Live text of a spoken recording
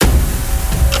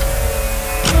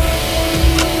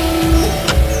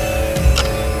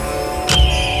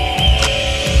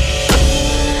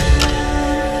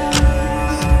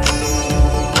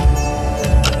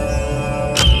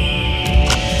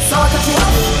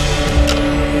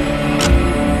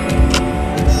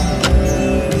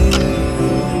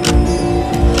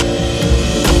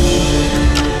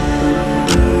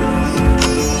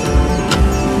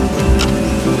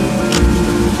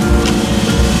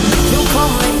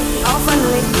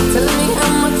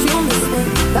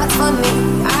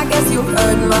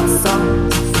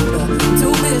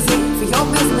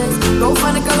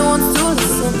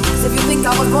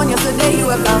today you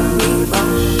have got me wrong.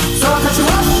 So I cut you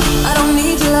off, I don't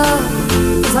need your love,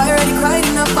 'cause I already cried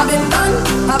enough. I've been done,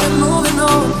 I've been moving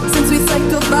on since we said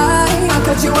goodbye. I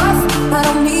cut you off, I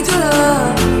don't need your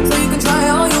love, so you can try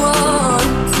all you want.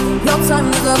 Your time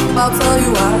is up, I'll tell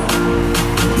you why.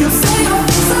 You say you're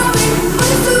sorry, but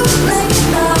it's too late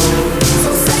now. So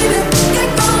save it, get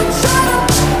gone, shut up.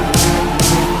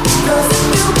 'Cause if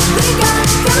you think I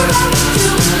care about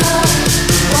you now,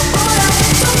 well boy, I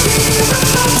don't give a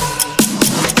fuck.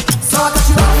 So I cut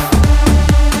you off.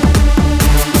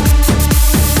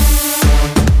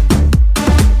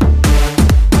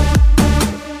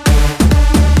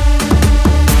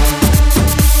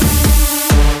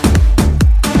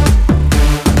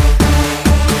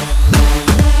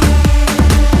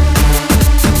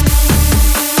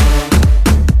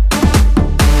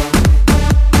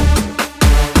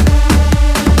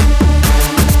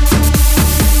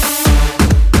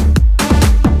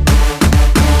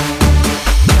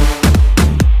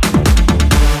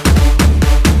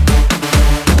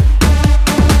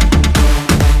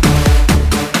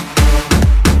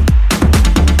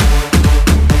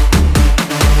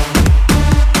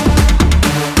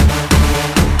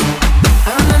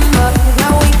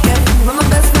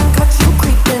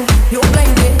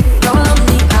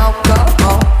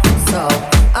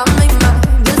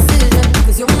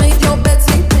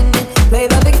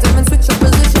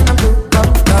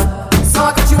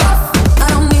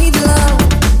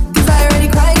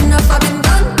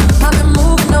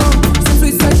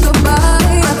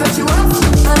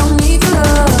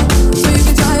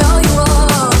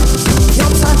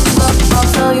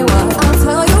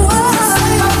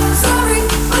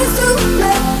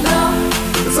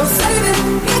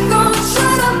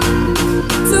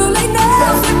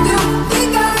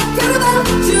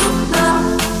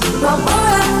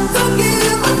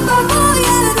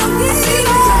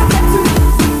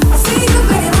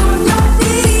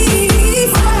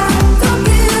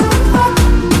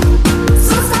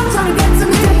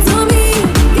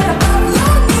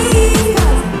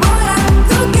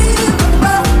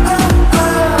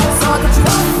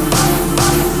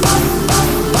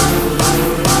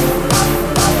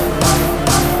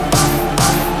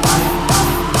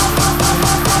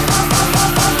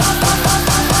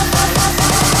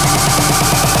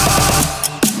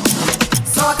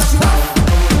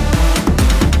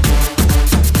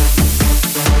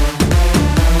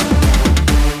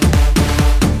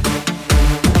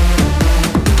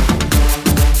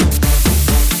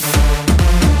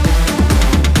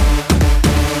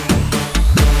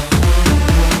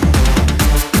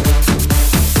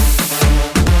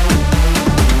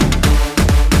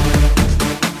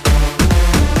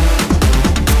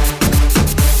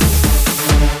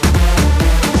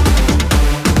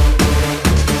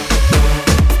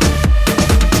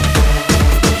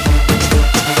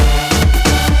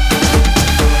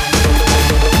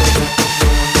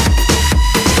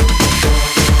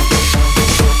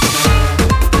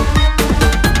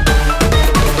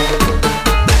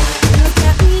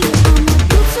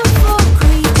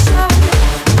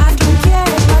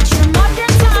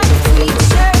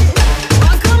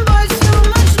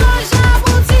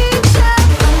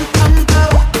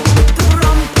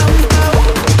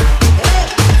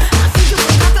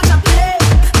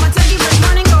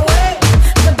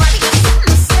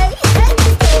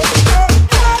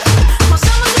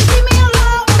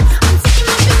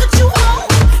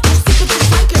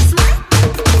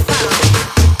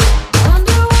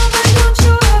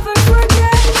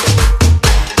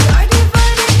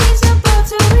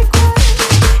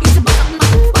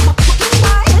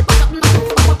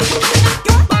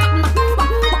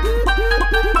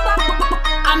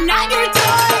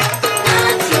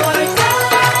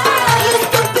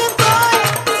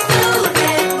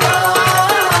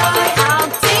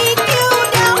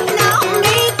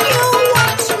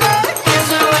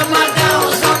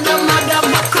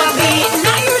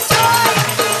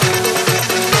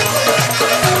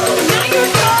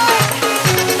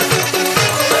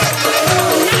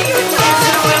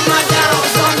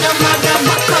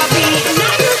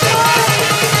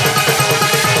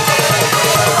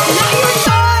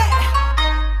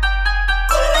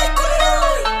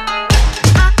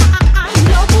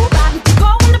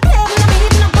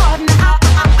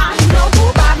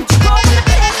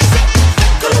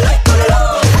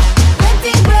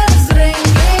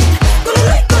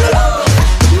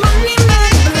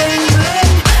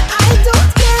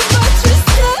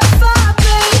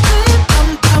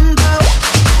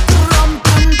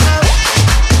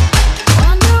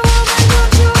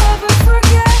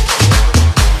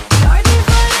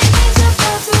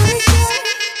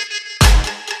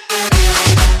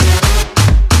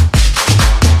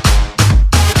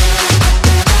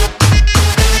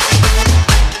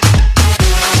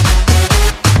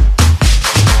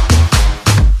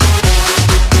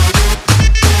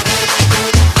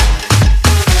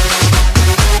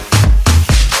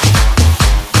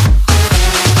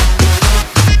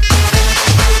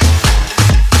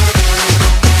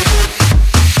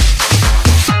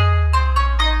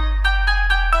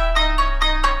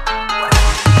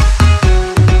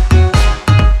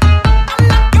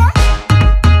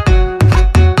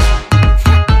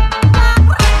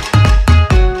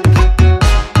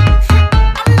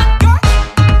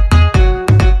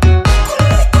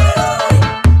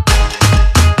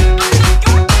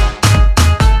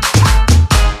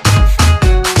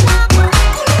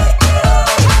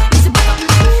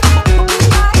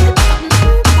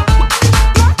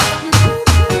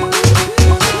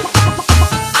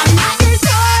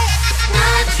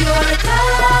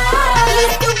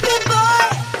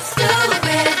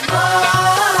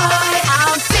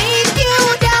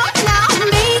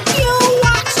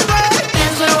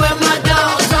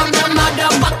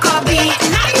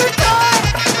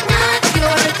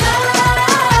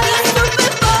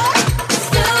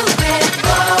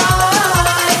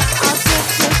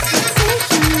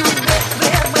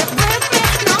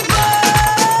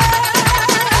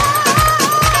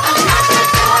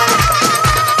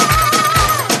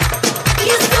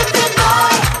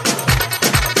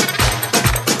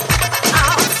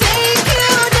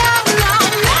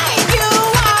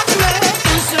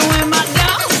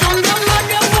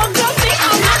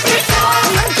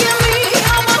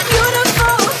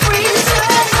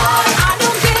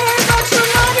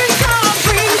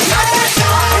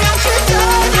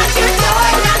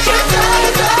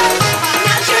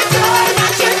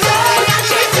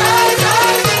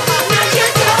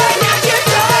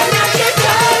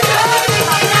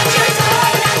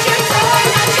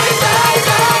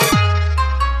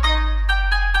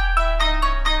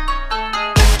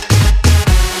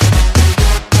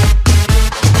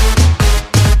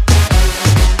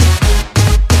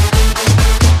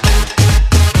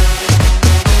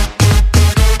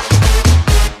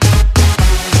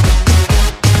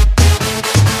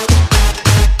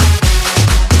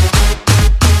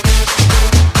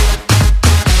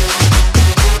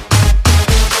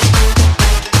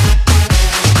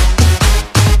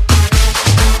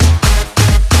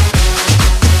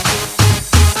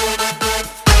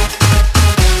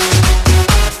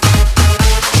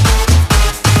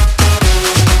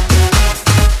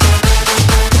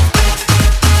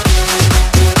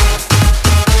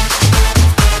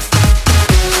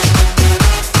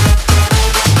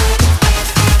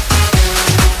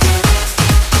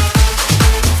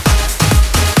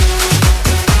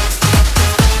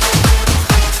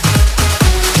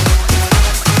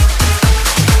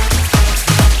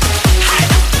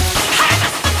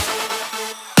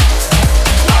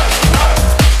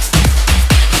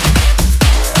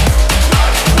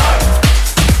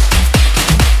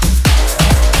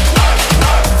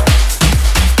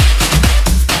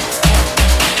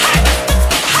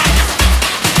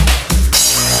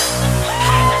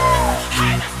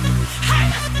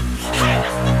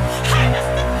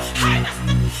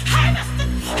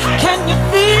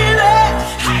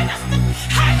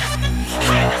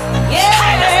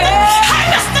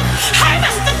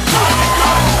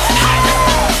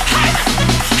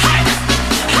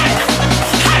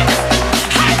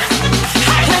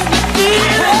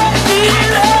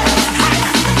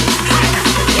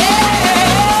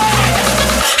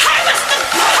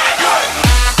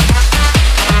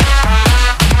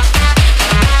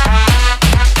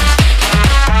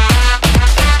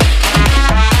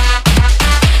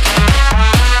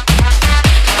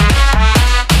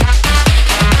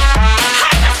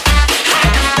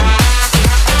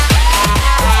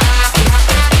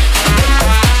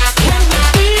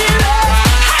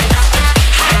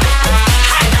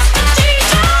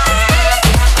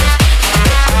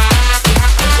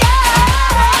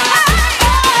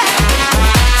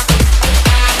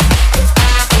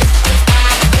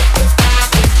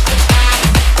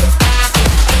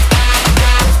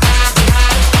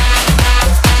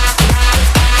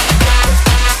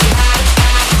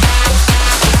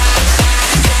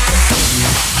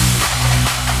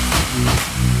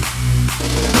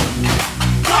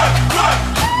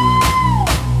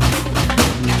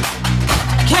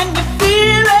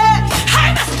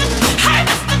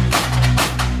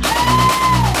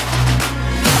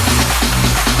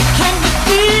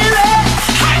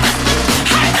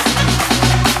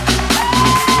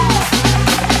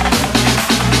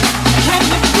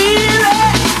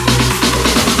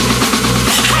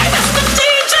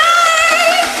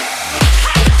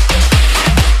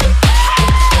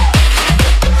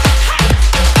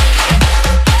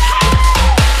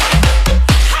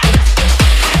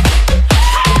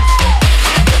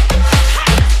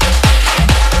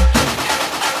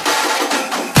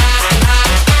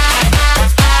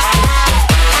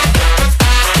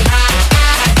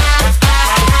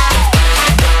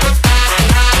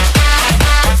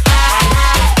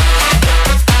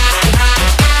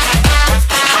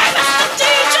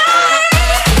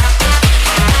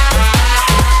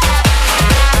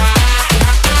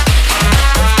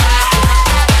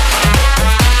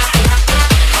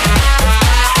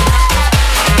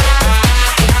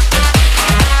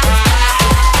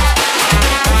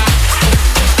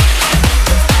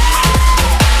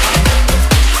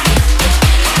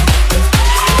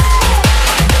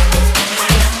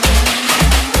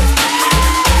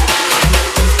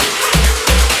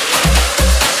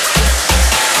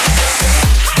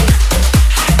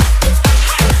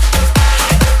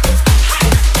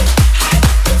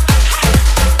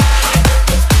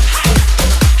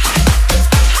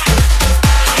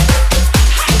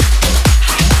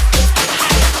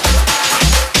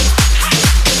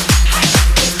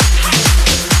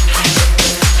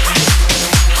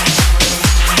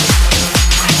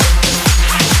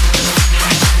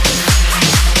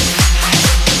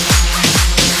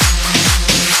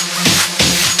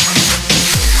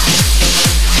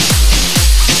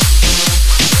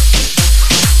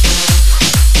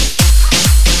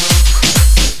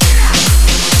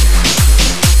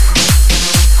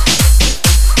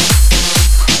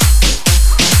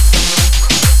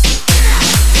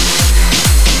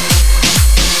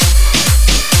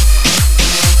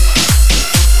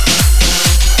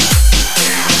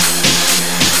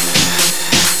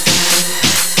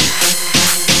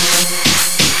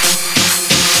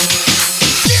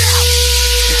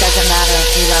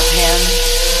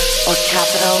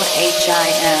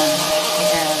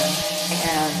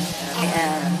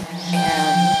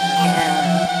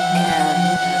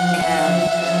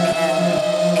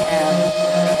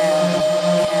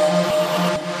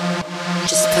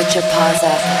 Put your paws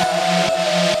up,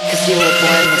 'cause you were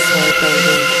born this way,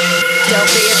 baby. Don't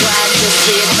be a drag, just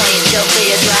be a queen. Don't be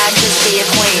a drag, just be a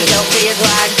queen. Don't be a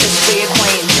drag, just be a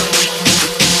queen.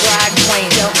 Drag queen.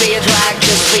 Don't be a drag,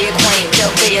 just be a queen.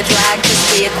 Don't be a drag, just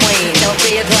be a queen. Don't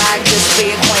be a drag, just be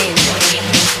a queen.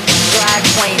 Drag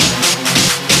queen.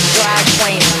 Drag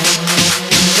queen.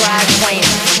 Drag queen.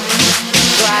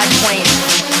 Drag queen.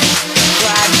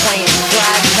 Drag queen.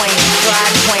 Drag queen.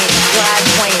 Drag queen. Drag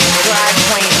queen. Drag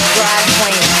queen. Drag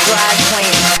queen. Drag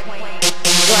queen.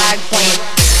 Drag queen.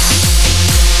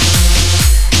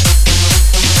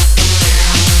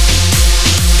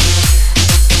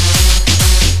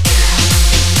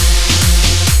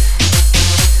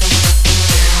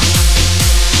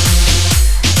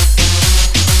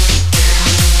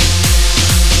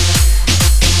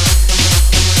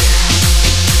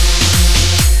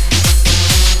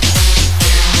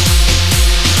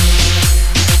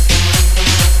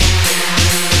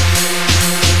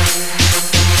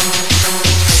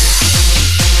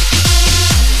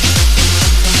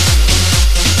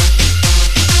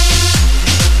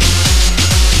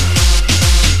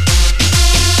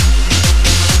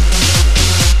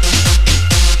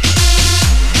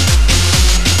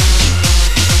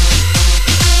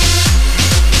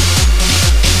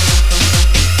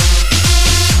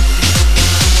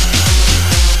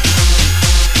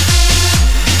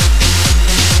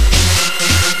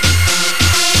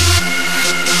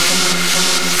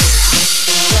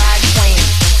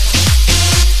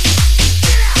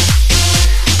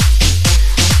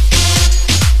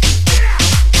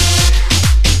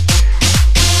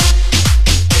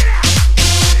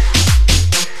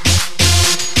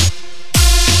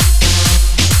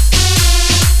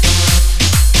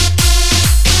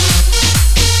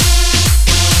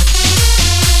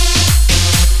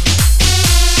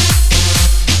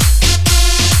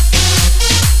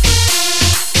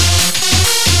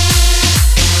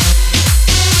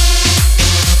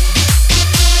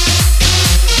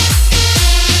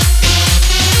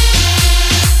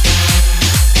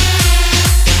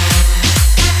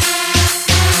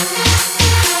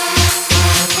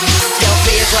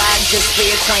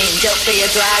 queen. Don't be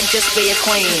a drag, just be a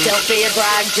queen. Don't be a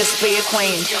drag, just be a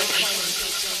queen.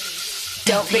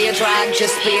 Don't be a drag,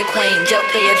 just be a queen. Don't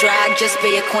be a drag, just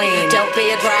be a queen. Don't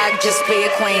be a drag, just be a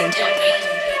queen.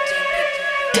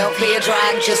 Don't be a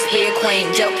drag, just be a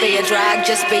queen. Don't be a drag,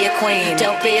 just be a queen.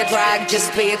 Don't be a drag,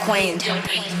 just be a queen. Don't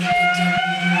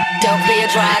be a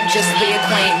drag, just be a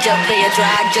queen. Don't be a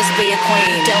drag, just be a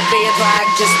queen. Don't be a drag,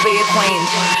 just be a queen.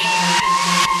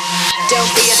 Don't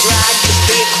be a drag, just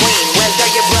be a queen. Whether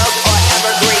you're broke or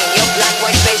evergreen, your black,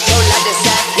 white face, your love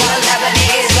descent, your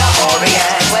Lebanese or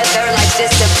Orient. Whether life's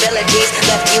disabilities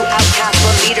left you outcast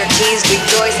or leader teased,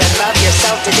 rejoice and love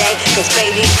yourself today, cause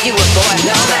baby, you were born.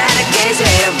 No matter gay,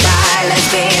 straight or bi,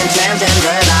 lesbian,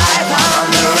 transgender life, I'm on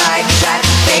the right track,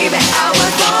 baby, I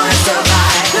was born to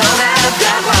survive. No matter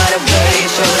black, white or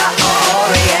beige, should I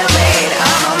Orient made,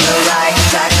 I'm on the right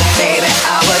track, baby,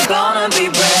 I was gonna be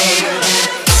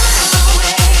brave.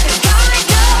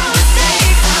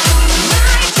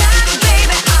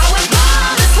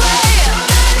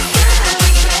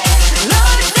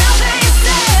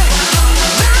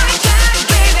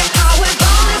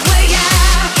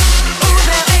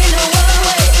 Ain't no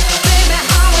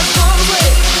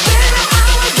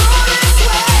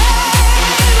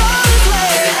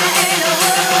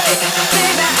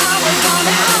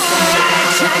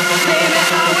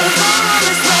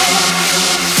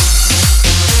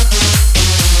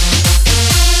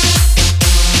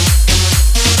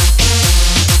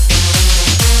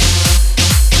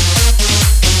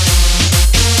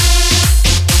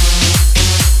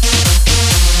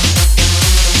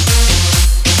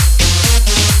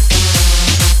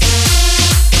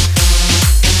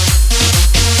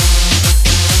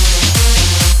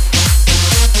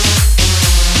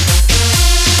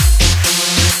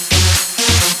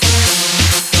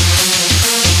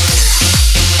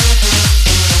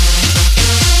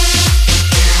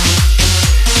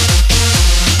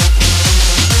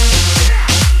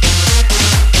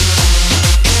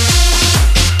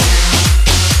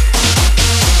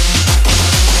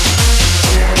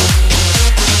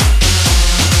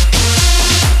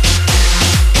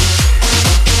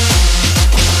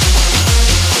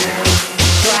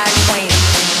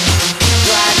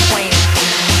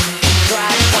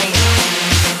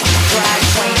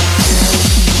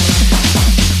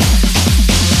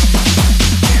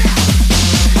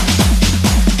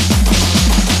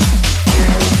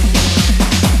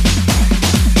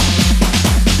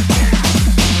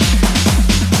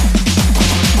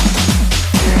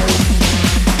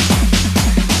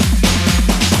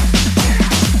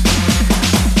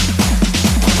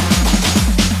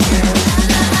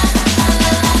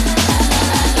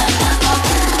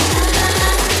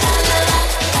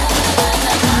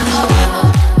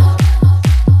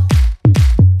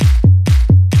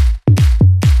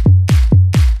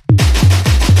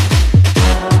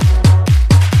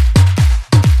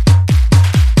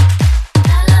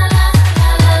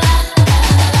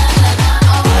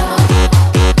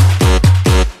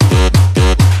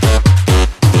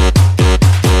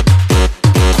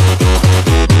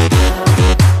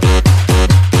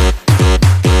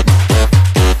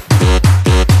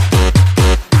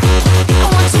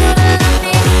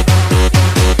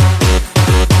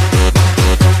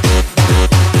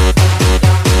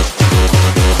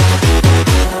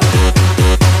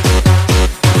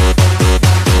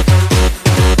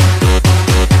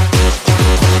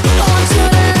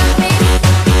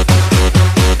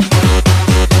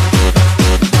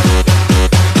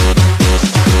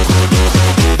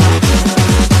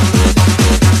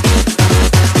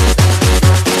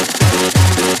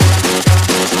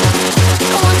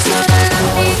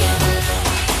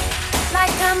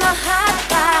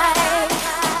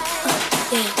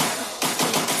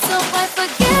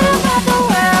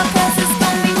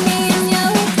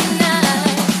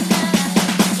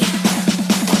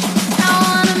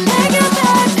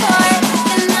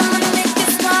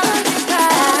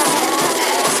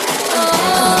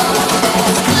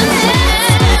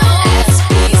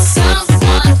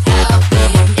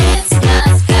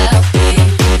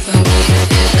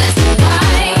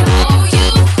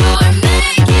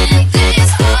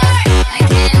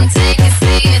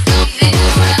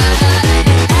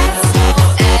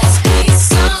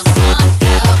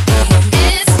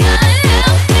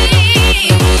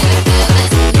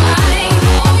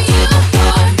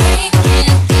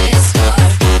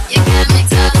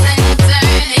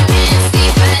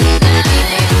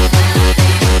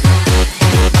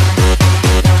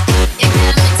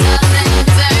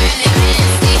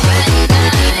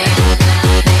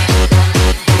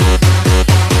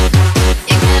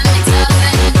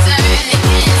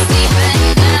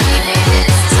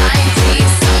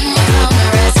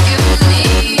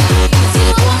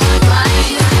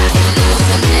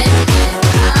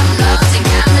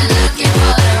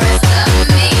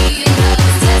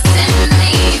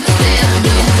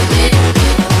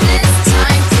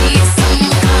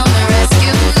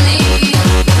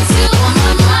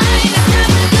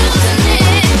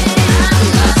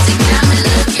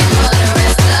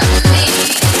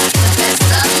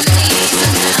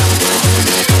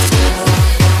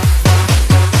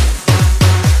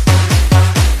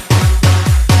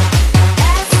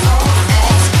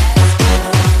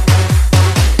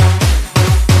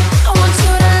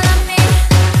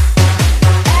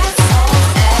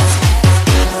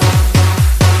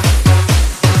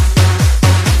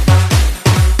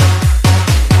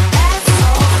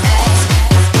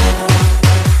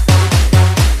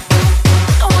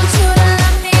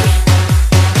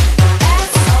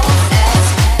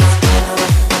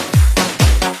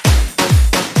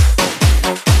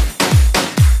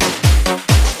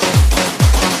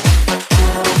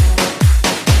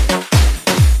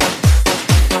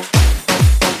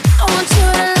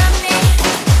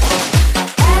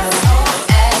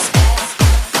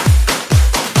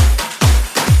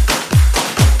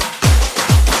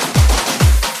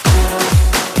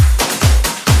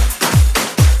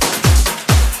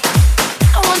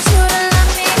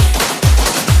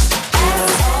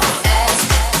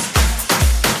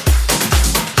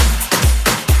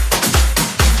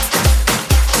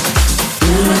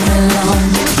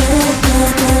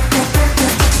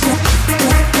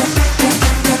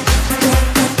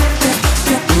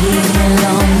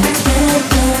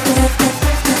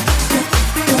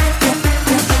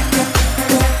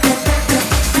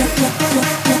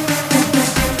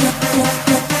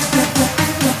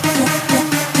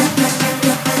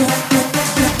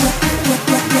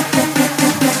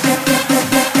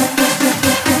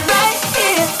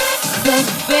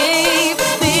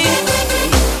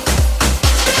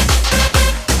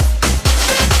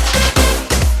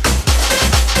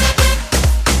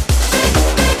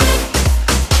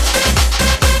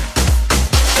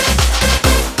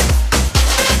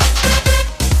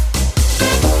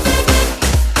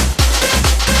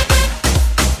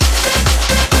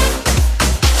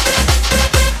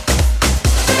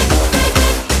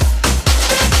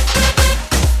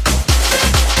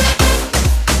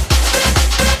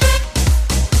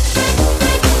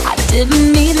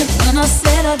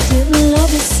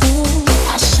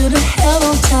should've held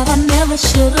on tight, I never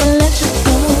should've let you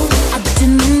go. I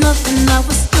didn't know nothing, I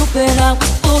was stupid, I was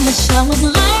foolish, I was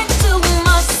lying to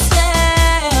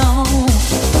myself.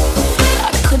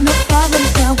 I couldn't have fathomed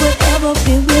that would ever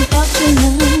be without your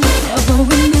love.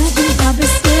 Never imagined I'd be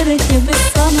sitting here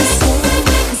beside myself.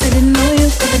 'Cause I didn't know you,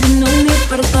 'cause I didn't know me,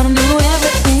 but I thought I knew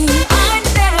everything. I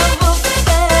never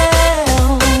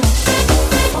felt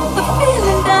the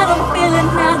feeling that I'm feeling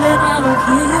now that I don't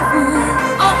hear your voice.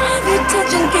 I'll have you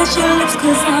touch and kiss your lips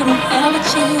 'cause I don't have a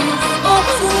chance. Oh,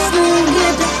 but it wouldn't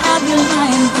good to have you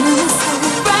lying by my side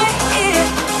right here.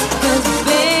 'Cause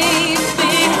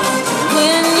baby,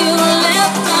 when you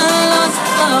left I lost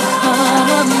a part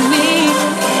of me.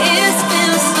 It's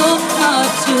been so hard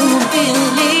to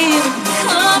believe.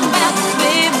 Come back,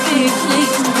 baby,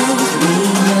 please. We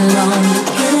belong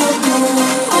together.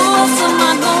 Who's am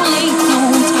I gonna lean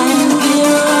on? Time to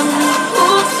get up.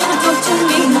 Who's gonna talk to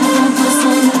me? I'm just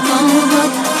on the phone.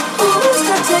 Who's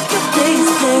gonna take your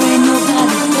place? There ain't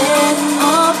nobody there.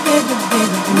 Oh, baby,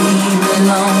 baby, we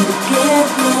belong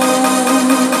together.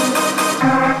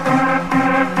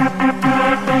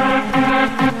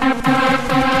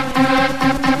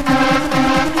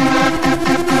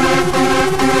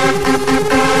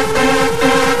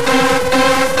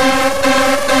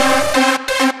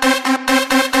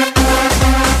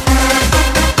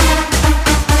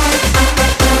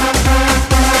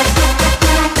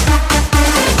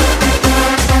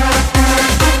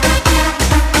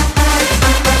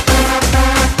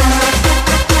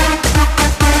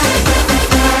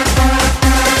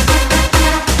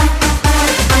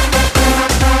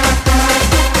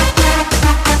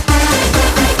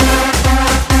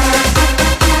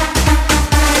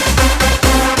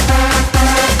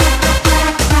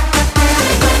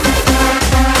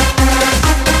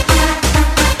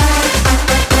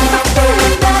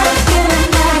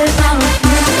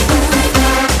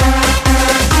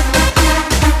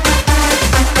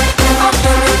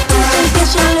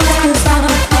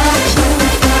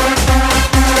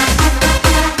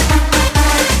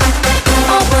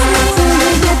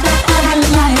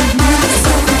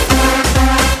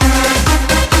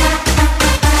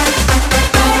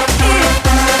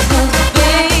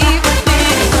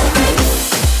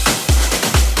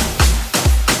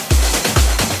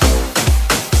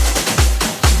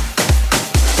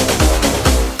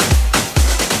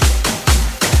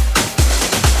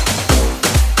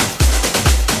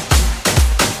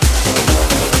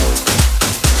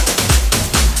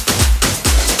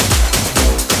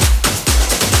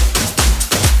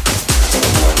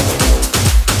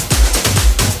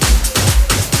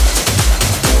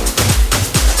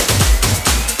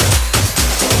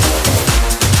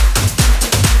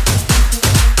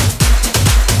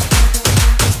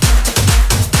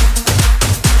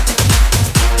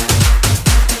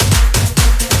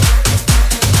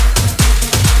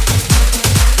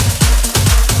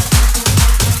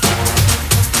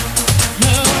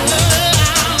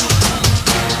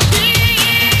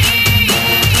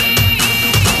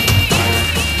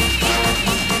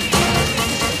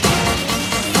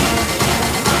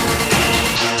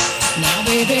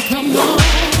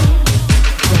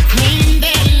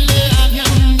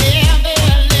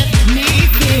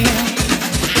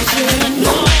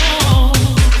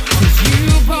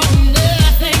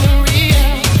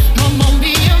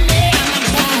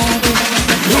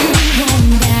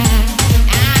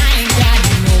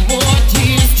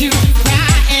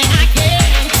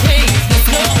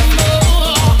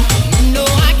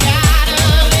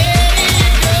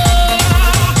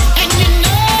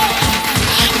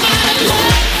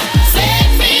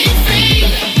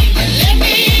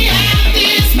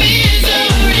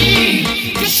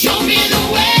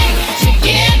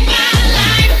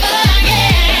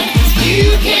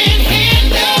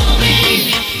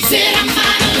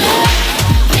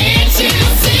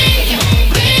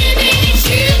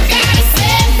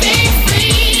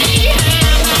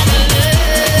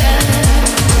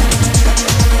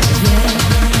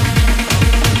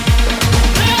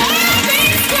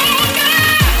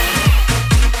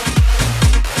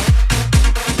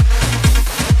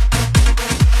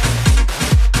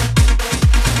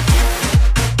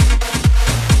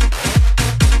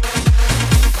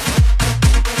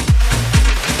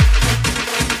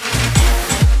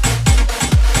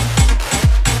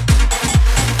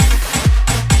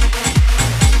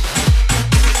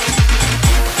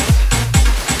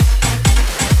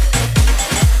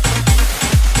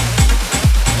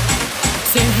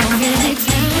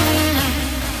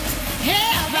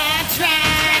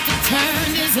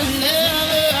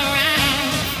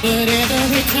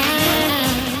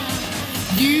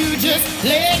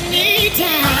 Let me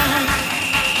down.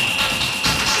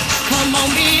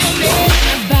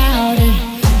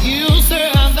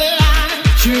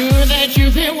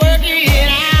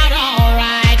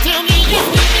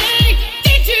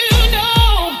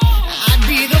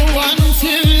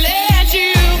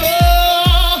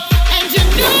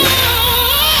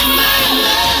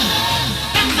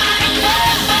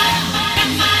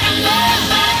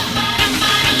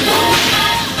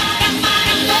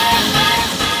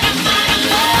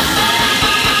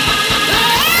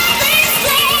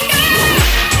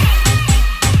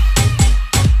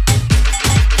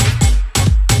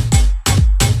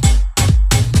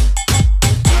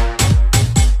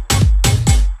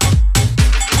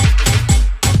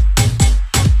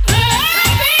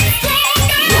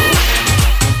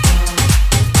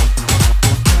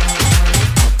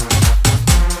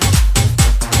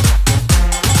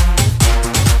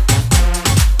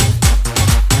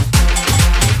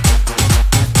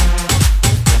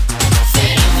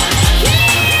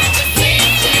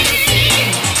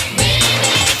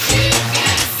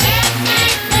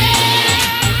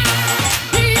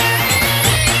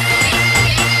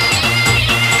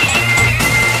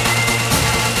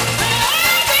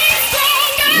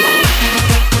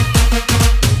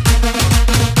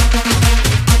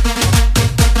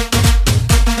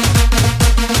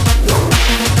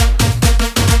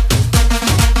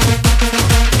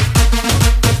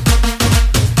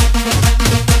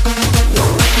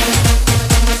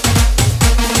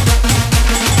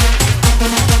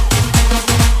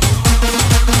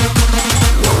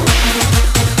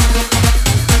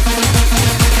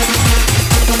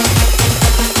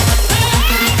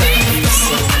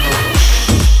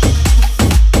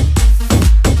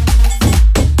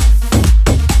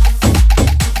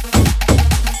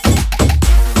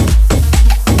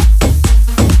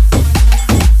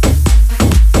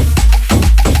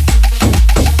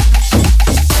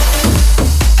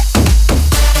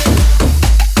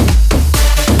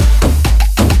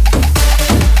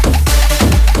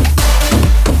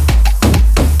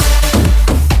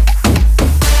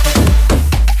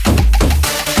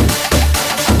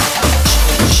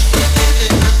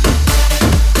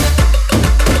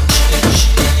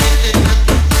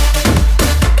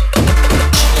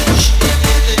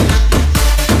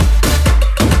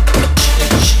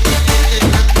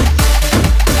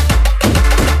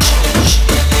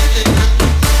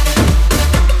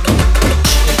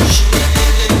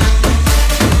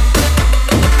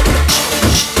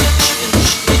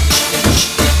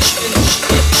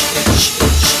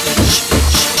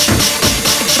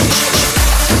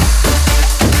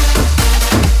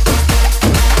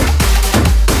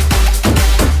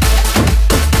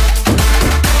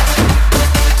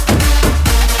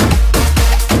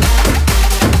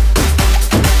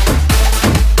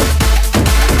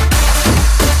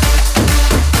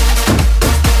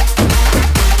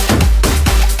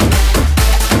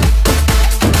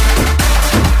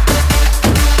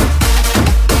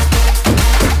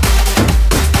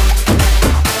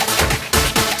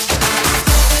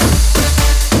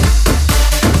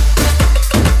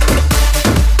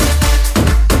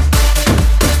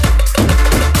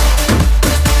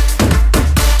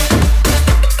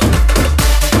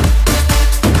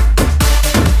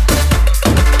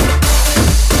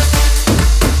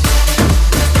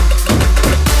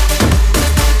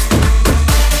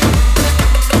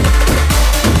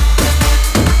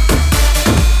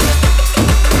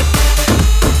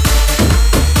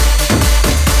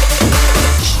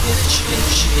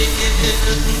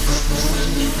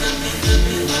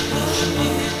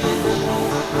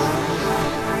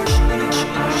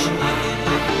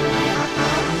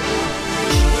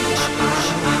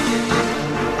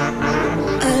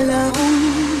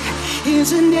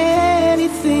 isn't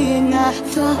anything I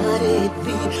thought it'd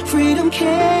be. Freedom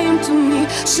came to me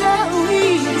so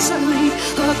easily.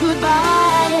 A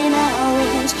goodbye now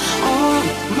is on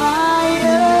my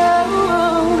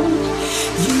own.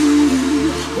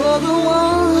 You were the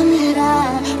one that I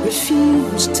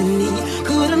refused to need.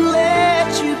 Couldn't let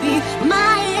you be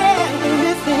my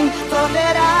everything. Thought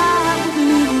that I would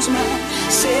lose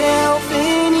myself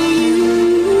in you.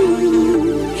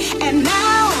 And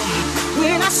now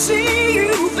when I see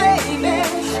you, baby,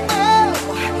 oh,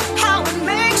 how it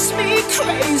makes me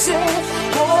crazy.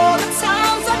 All the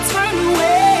times I turn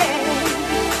away,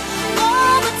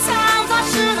 all the times I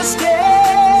should have stayed.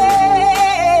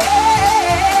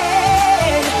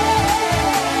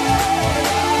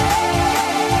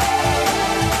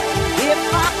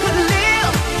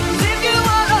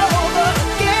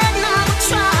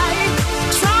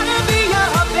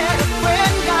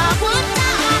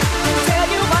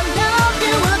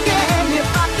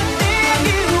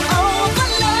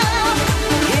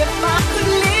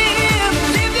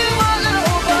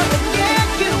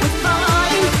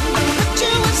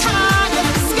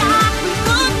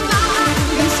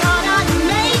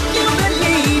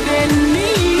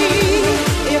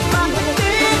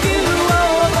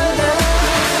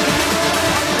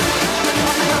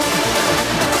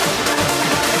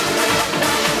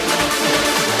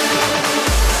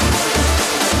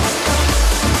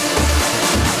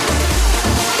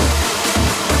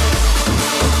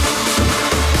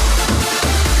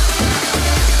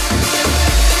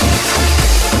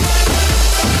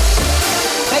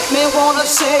 wanna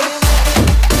say.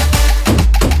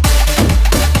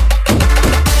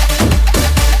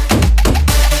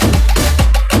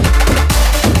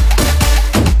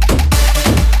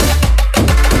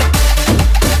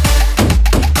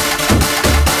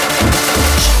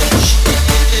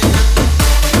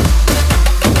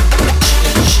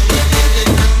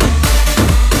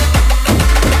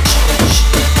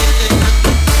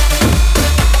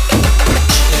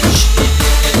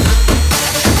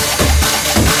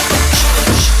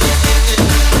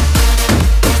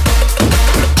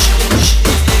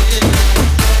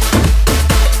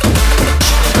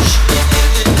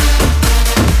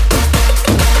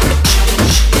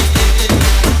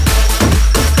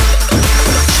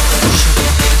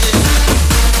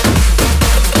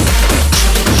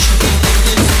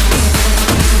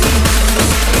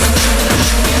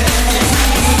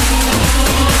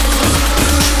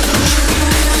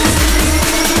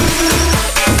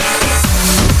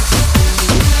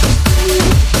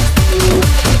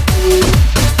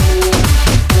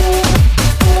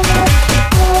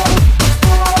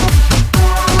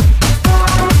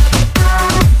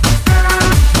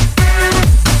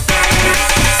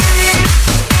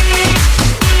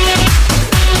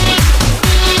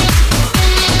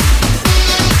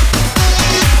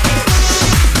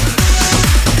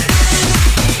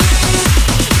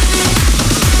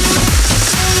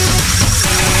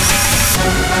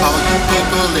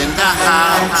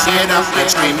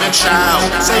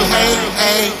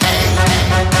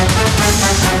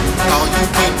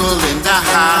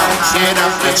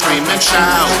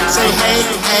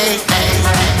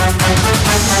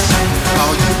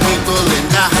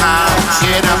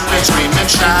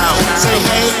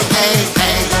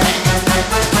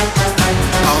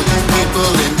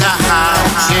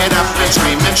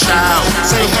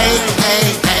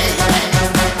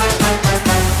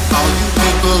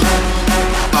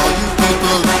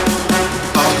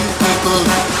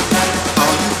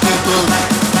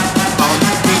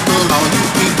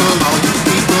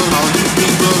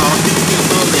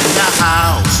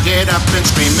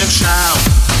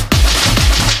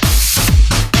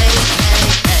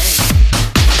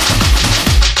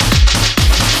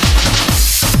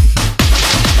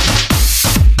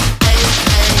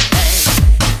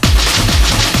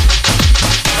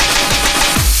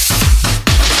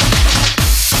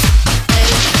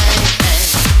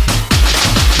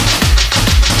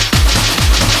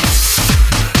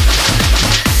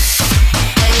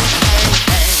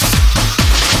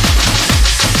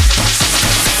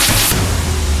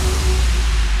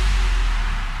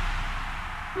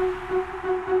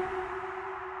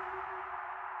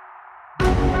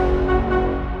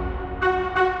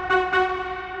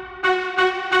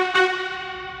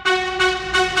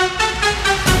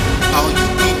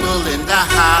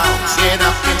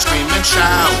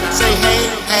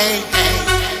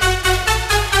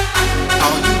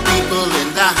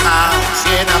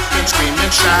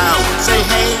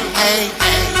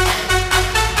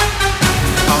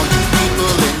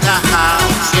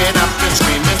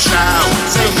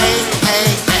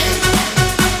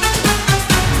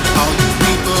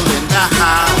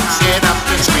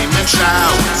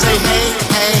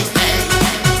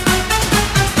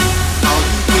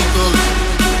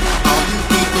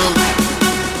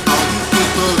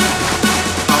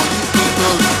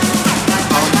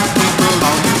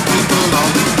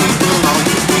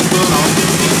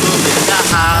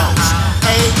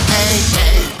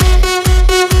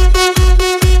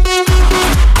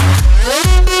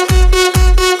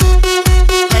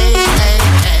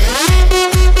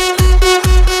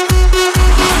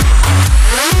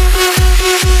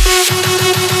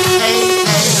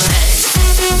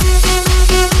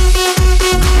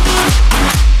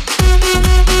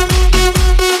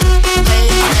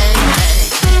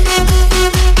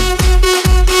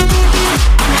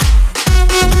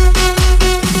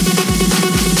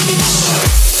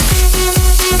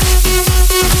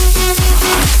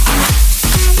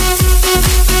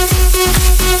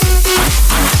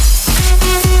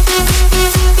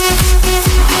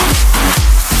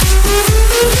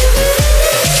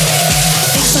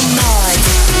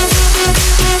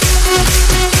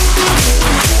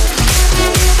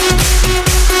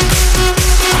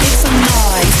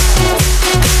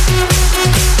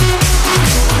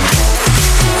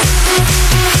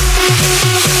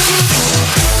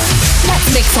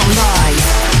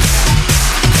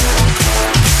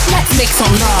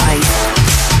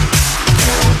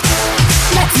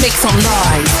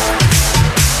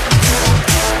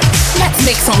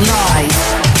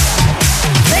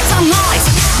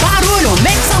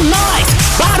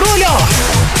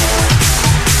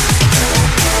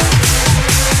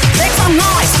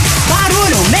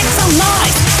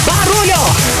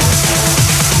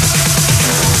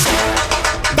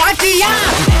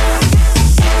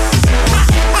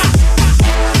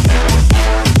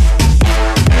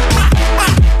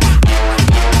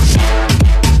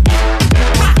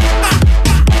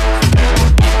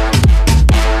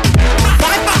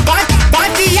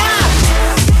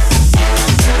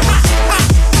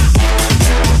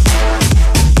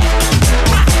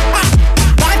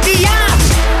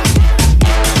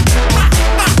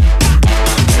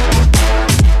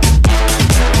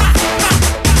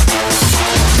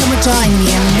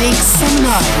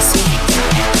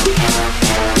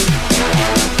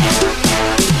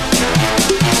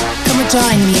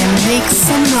 Make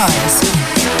some noise.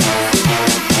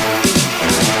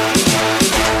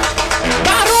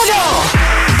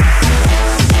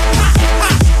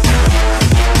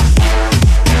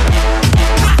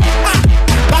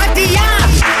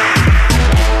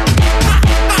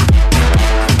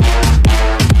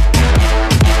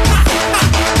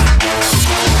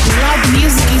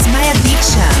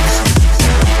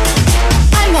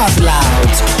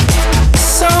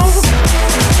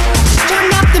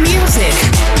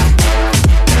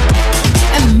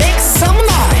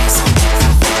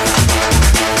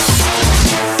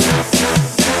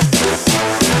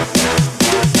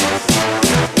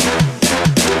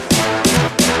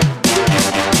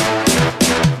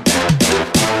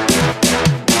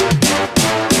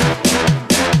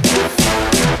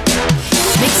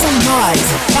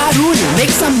 Make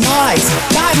some noise,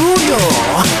 barulho.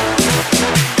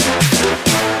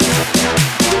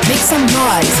 Make some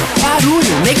noise,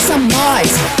 barulho. Make some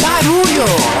noise,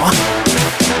 barulho.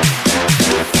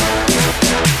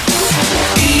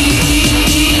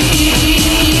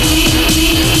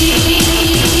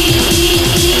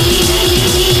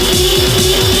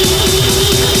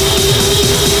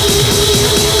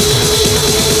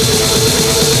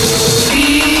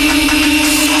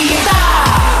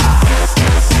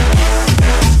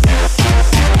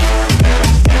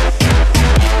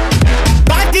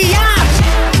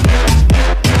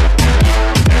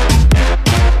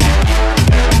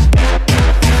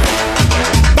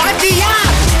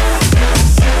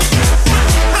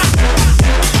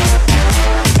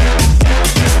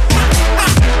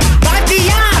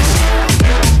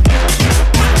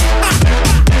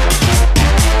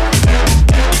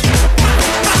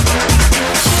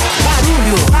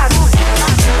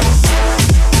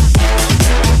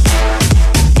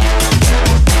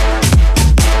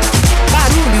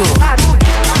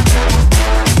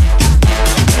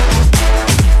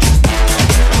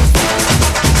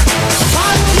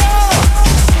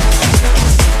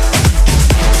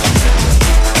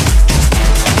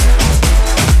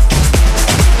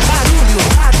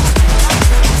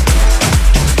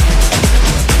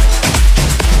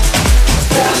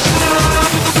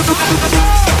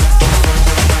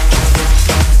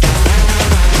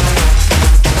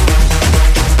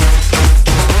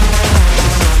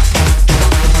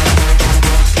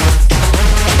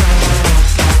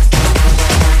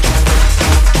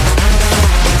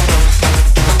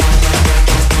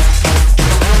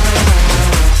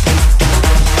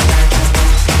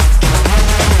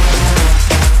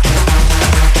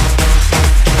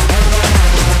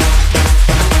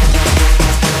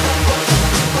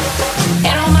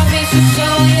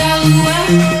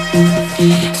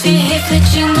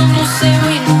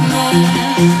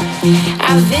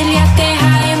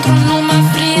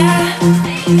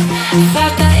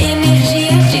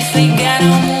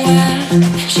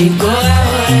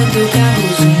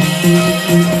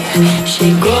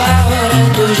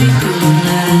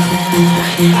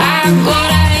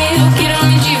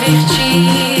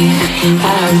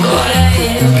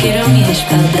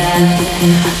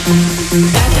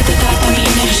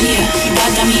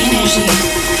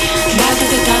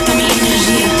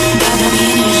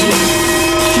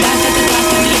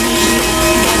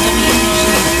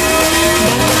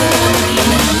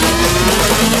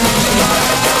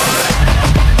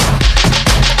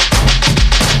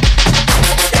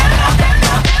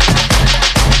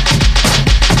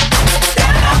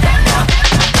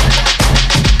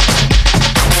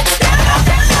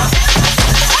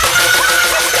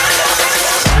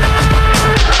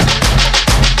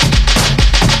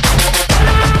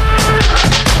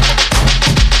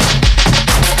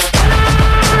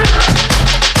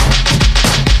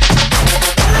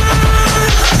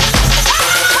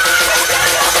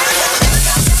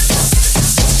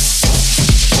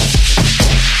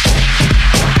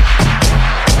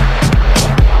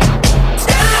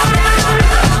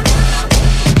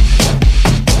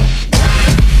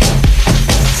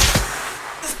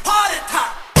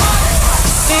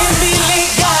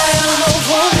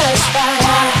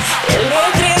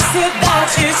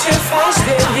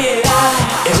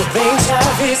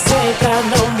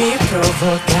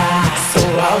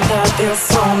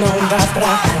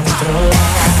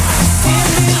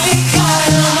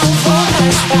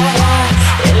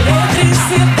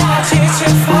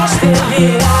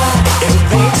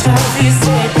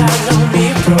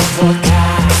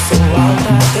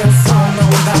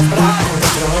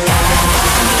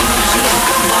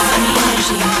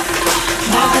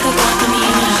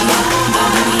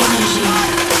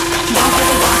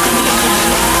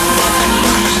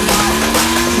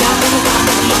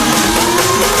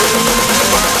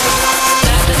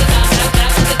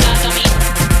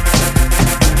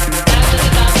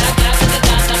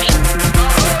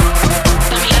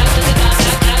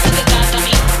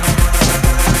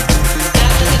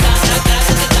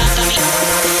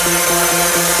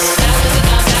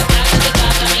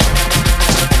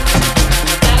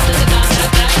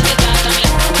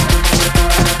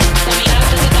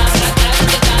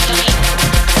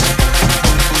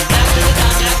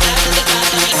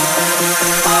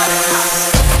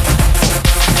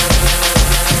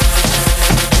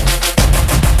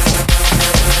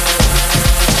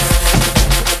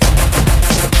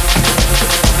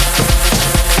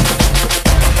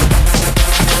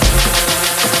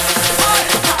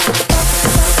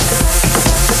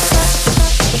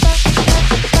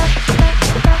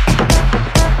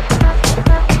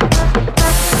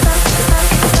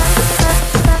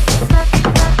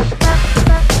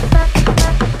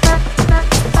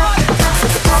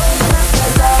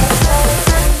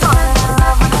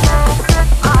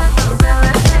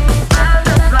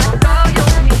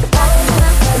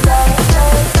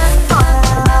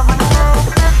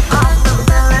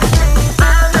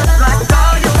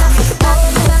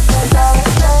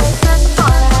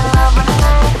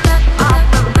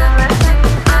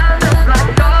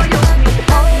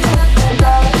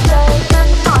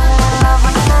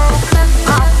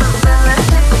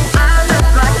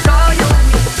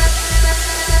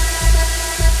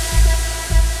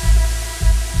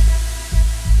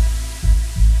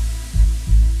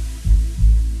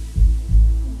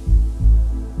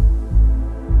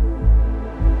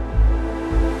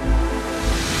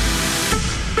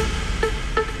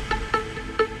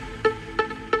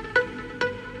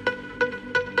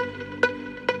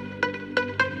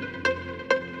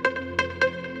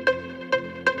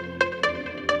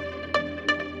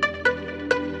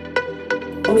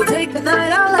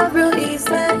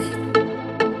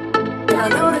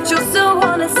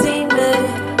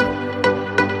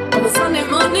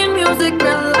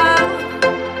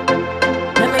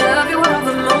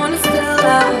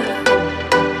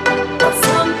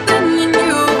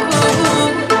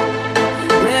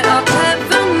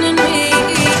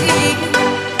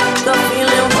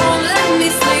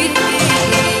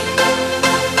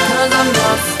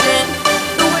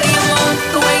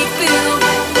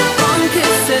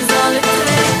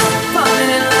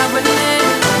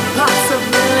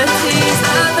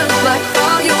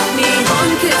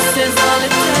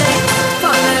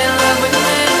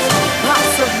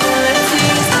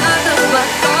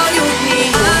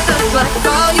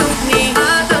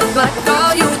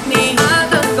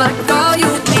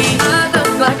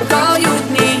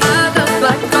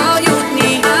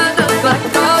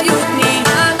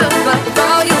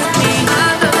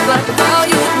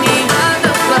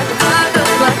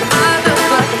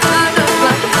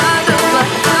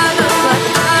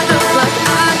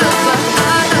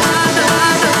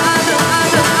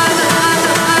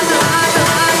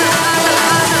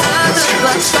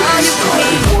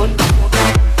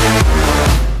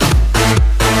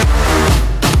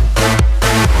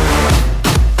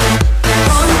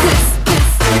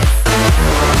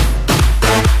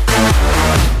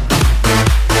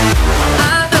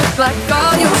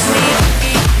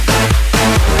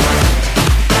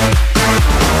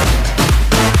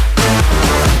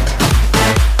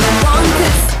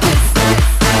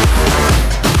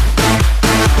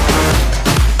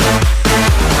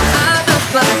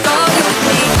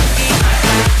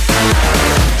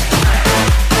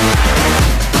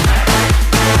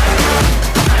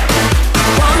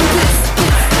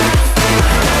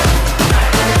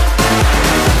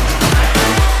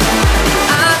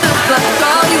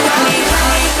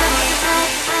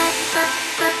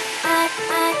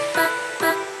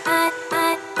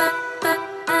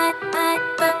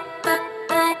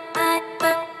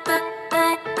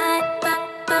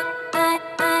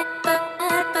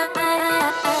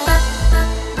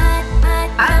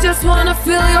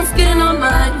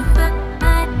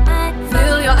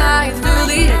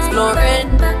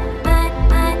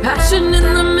 emotion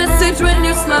in the message when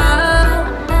you smile.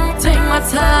 Take my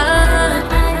time.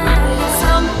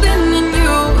 Something in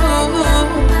you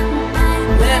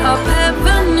lit up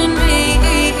heaven in me.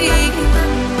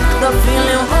 The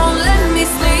feeling won't let me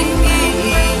sleep,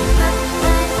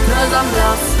 'cause I'm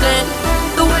lost in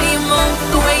the way you move,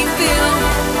 the way you feel.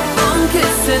 One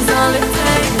kiss is all it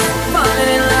takes. Falling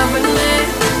in love with me.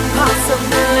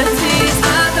 Possibilities,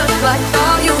 I look like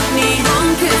all you need.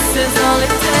 One kiss is all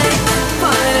it takes.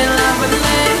 Falling in love with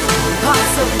me.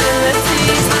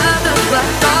 Possibilities, I look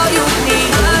like all you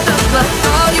need. I look like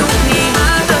all you need.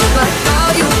 I look like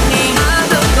all you need. I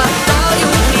look like all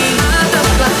you need. I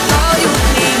look like all you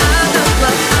need. I look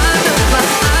like, I look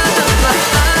like, I look like,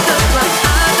 I look like,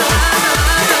 I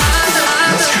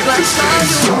look like all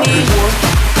you need.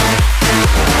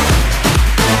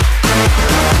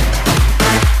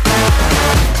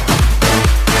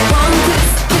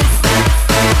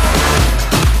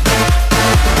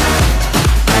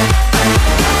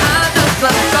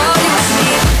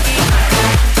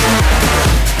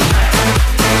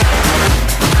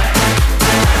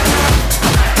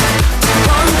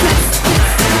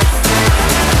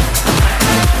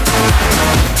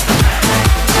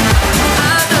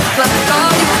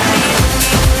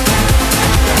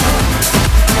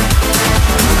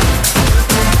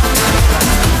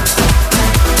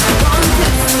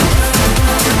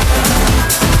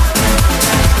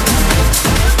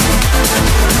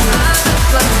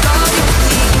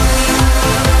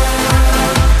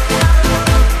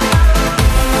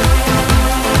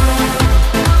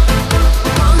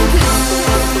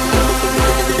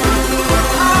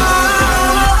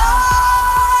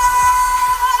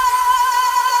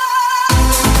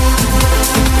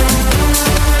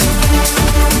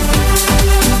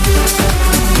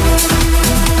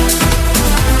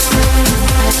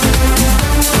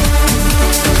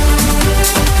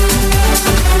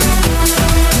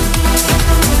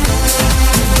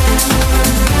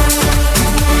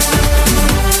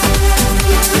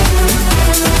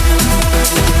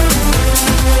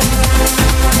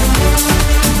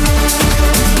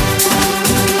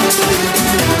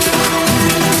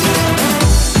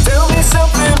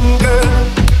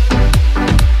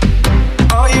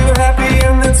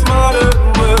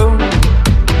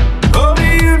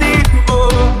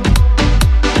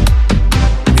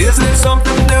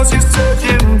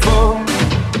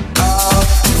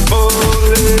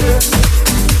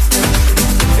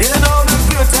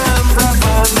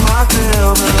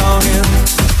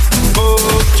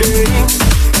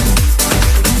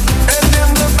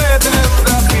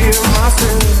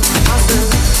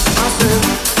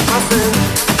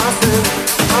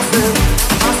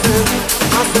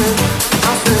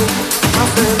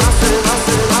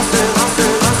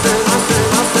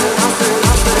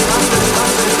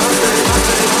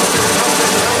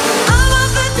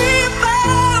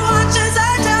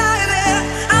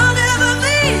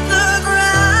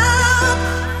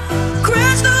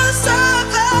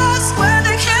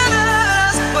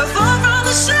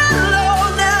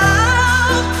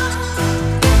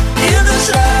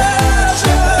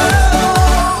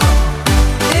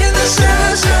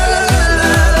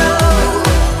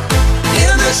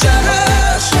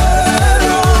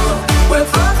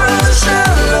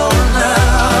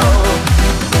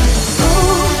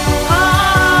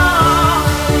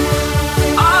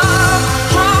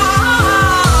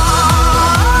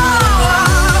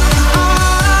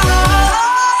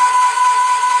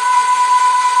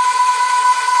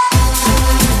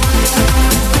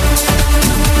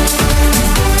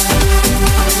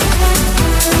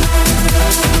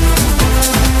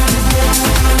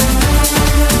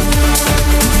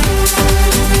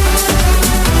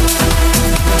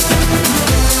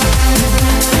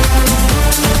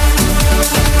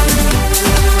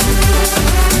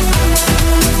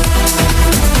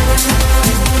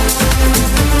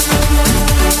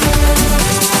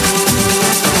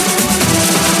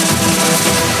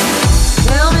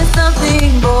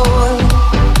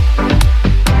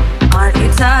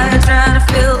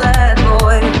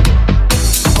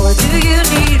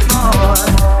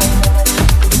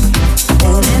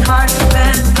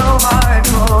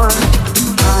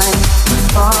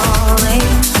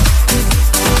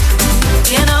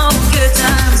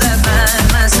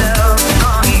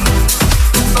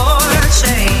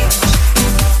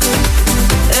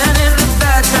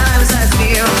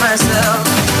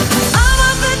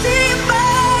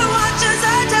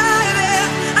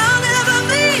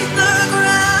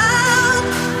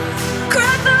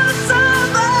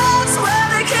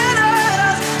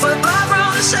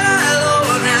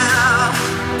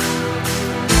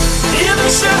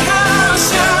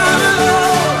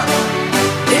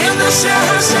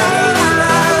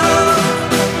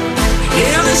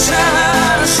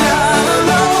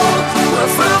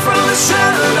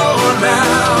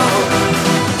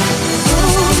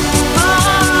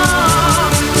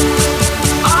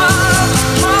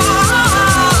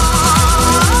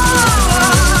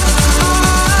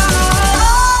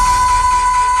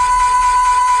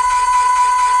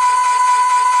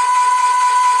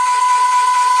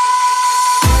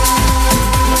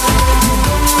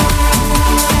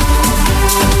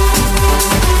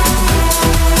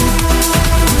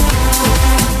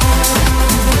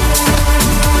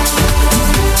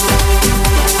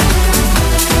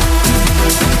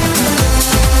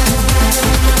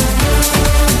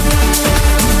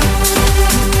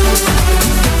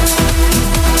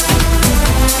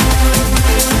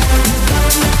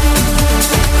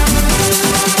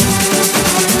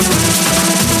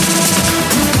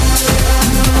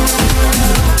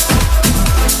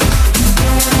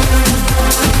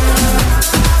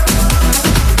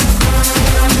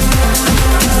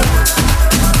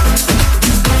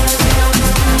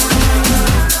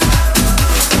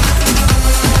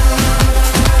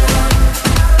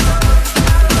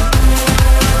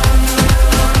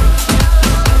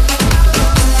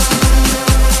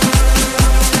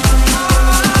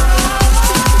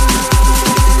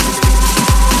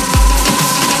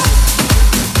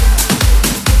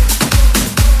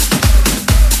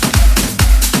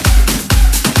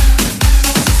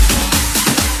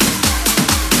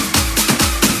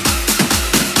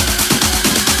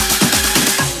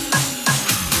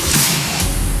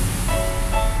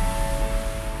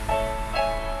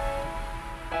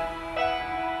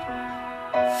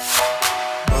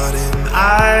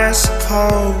 I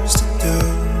supposed to do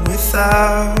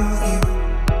without you?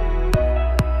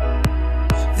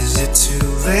 Is it too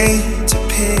late to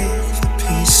pick the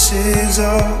pieces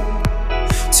up?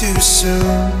 Too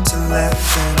soon to let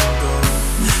them go?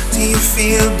 Do you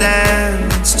feel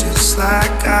damaged just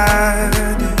like I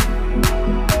do?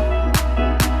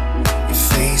 Your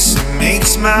face, it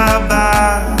makes my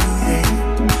body ache.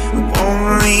 It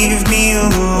won't leave me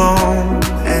alone.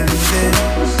 And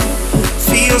this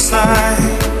feels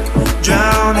like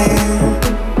drowning,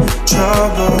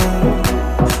 trouble,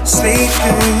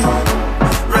 sleeping